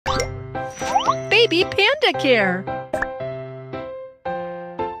Baby Panda Care.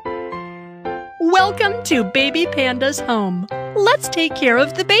 Welcome to Baby Panda's home. Let's take care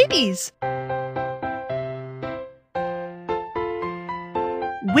of the babies.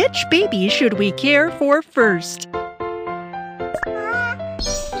 Which baby should we care for first?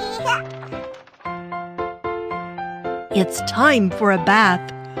 It's time for a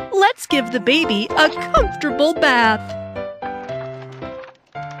bath. Let's give the baby a comfortable bath.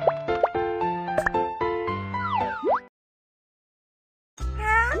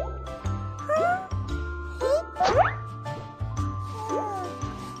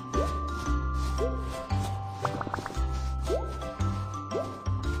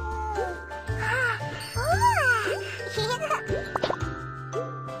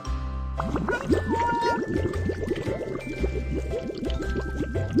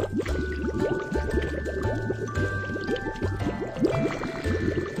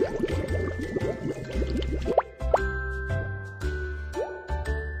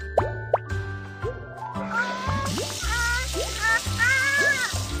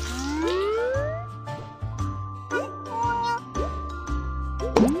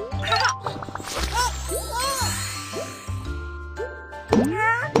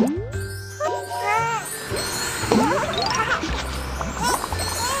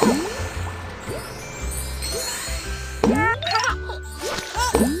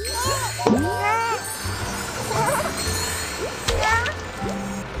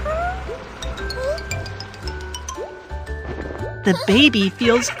 The baby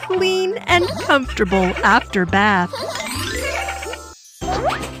feels clean and comfortable after bath.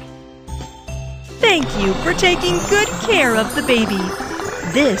 Thank you for taking good care of the baby.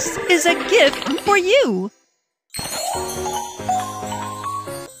 This is a gift for you.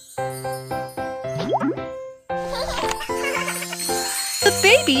 The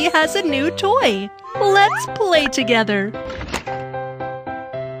baby has a new toy. Let's play together.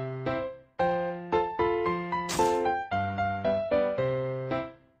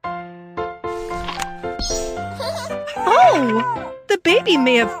 Oh, the baby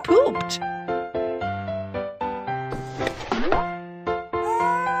may have pooped.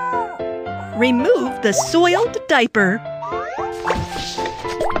 Remove the soiled diaper.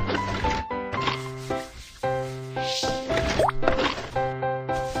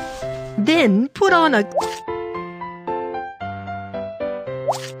 Then put on a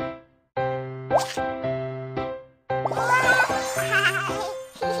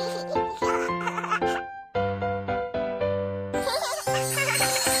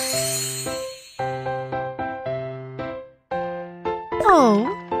Oh,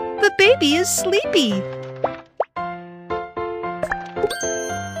 the baby is sleepy.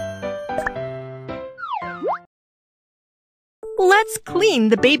 Let's clean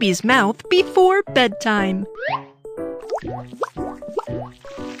the baby's mouth before bedtime.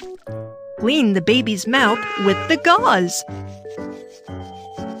 Clean the baby's mouth with the gauze.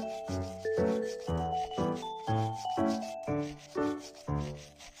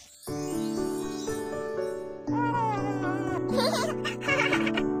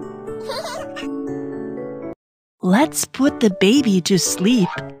 Let's put the baby to sleep.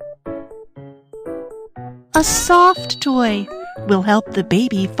 A soft toy will help the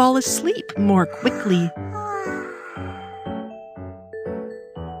baby fall asleep more quickly.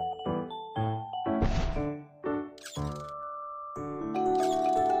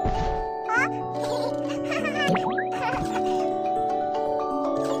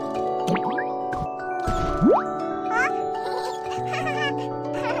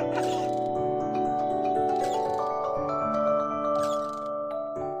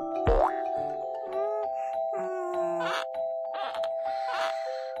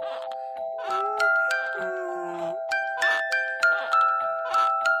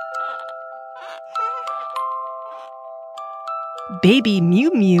 Baby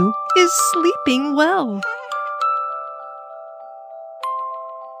Mew Mew is sleeping well.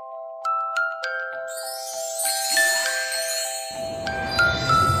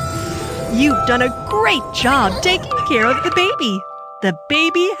 You've done a great job taking care of the baby. The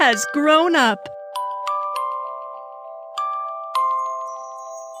baby has grown up.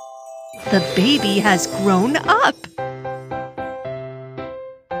 The baby has grown up.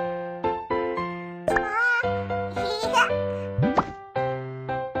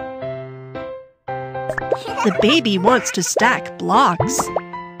 The baby wants to stack blocks.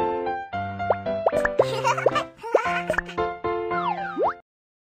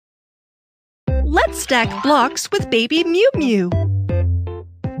 Let's stack blocks with Baby Mew Mew.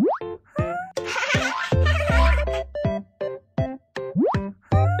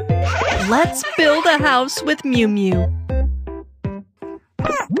 Let's build a house with Mew Mew.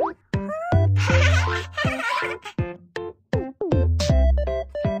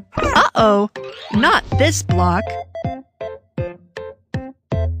 Uh-oh, not this block.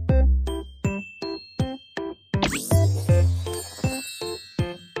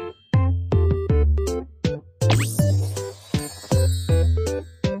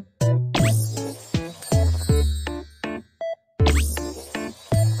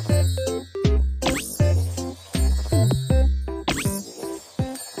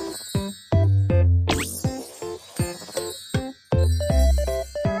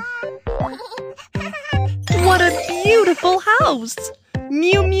 What a beautiful house!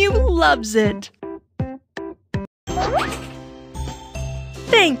 Mew Mew loves it.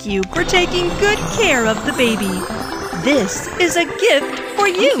 Thank you for taking good care of the baby. This is a gift for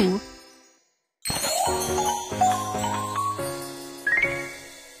you.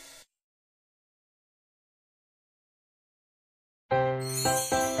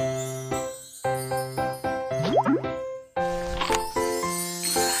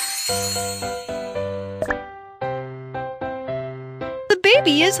 The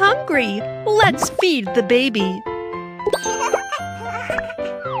baby is hungry. Let's feed the baby.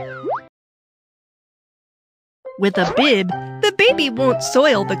 With a bib, the baby won't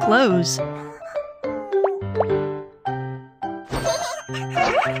soil the clothes.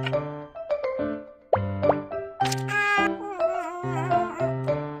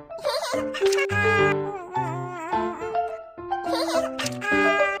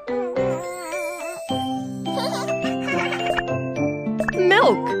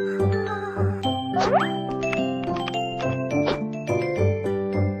 Milk.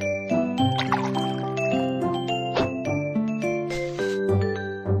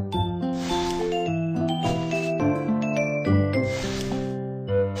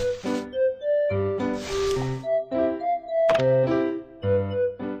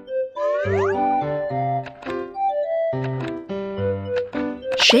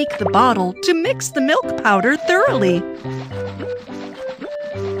 Shake the bottle to mix the milk powder thoroughly.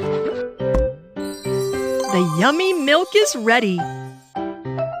 The yummy milk is ready.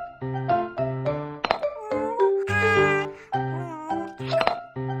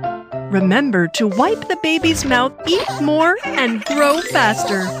 Remember to wipe the baby's mouth, eat more, and grow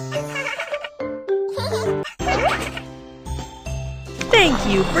faster. Thank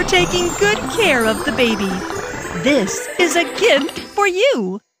you for taking good care of the baby. This is a gift for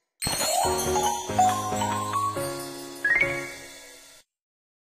you.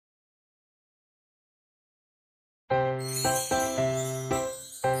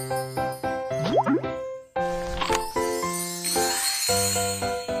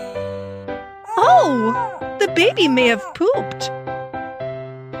 Oh, the baby may have pooped.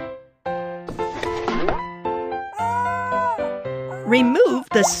 Remove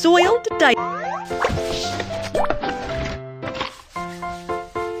the soiled diaper.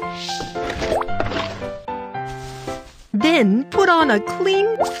 Then put on a clean...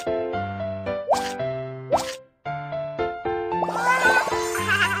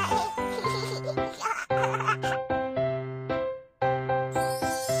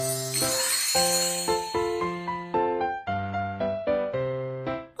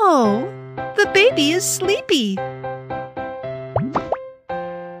 Oh, the baby is sleepy.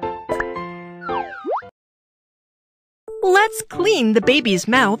 Let's clean the baby's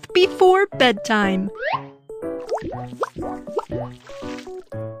mouth before bedtime.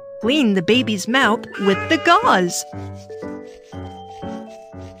 Clean the baby's mouth with the gauze.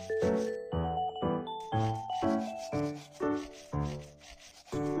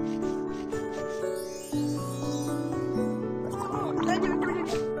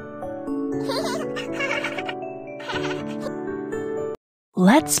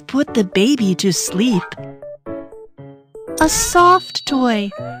 Let's put the baby to sleep. A soft toy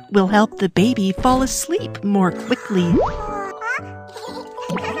will help the baby fall asleep more quickly.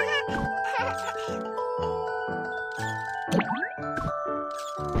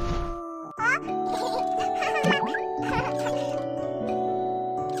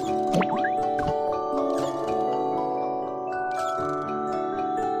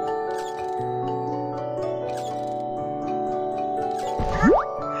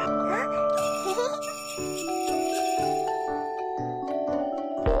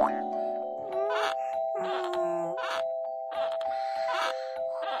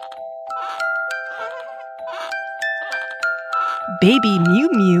 Baby Mew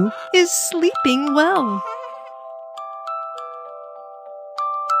Mew is sleeping well.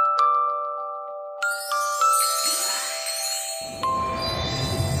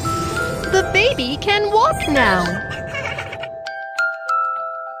 baby can walk now.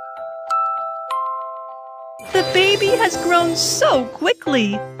 The baby has grown so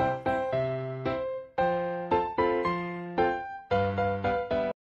quickly.